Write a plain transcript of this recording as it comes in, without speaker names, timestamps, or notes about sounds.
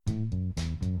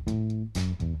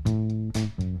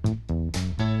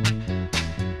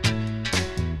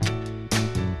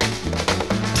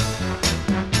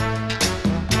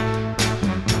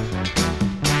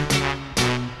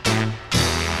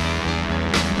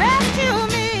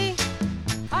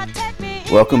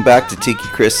Welcome back to Tiki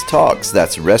Chris Talks.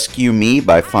 That's Rescue Me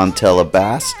by Fontella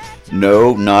Bass.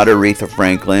 No, not Aretha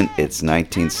Franklin. It's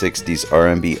 1960s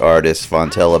R&B artist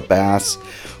Fontella Bass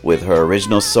with her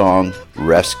original song,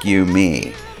 Rescue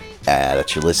Me,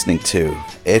 that you're listening to.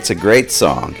 It's a great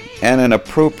song and an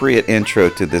appropriate intro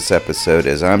to this episode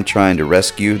as I'm trying to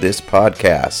rescue this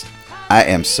podcast. I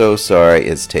am so sorry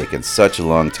it's taken such a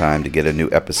long time to get a new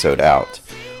episode out.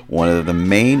 One of the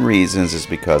main reasons is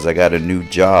because I got a new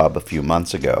job a few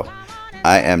months ago.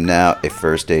 I am now a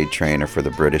first aid trainer for the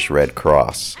British Red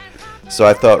Cross. So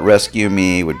I thought Rescue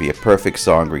Me would be a perfect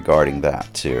song regarding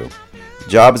that too. The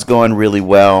job is going really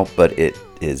well, but it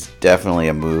is definitely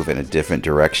a move in a different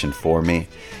direction for me,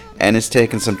 and it's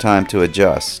taken some time to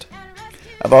adjust.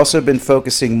 I've also been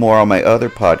focusing more on my other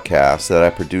podcast that I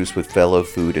produce with fellow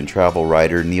food and travel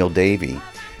writer Neil Davey.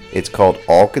 It's called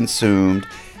All Consumed.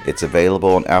 It's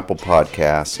available on Apple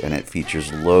Podcasts, and it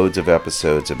features loads of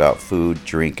episodes about food,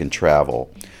 drink, and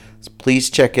travel. So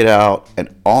please check it out, and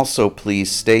also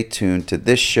please stay tuned to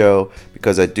this show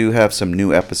because I do have some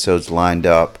new episodes lined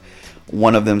up.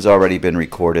 One of them's already been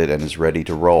recorded and is ready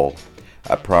to roll.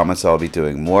 I promise I'll be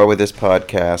doing more with this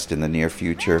podcast in the near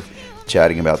future,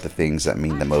 chatting about the things that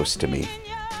mean the most to me.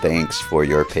 Thanks for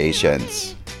your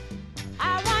patience.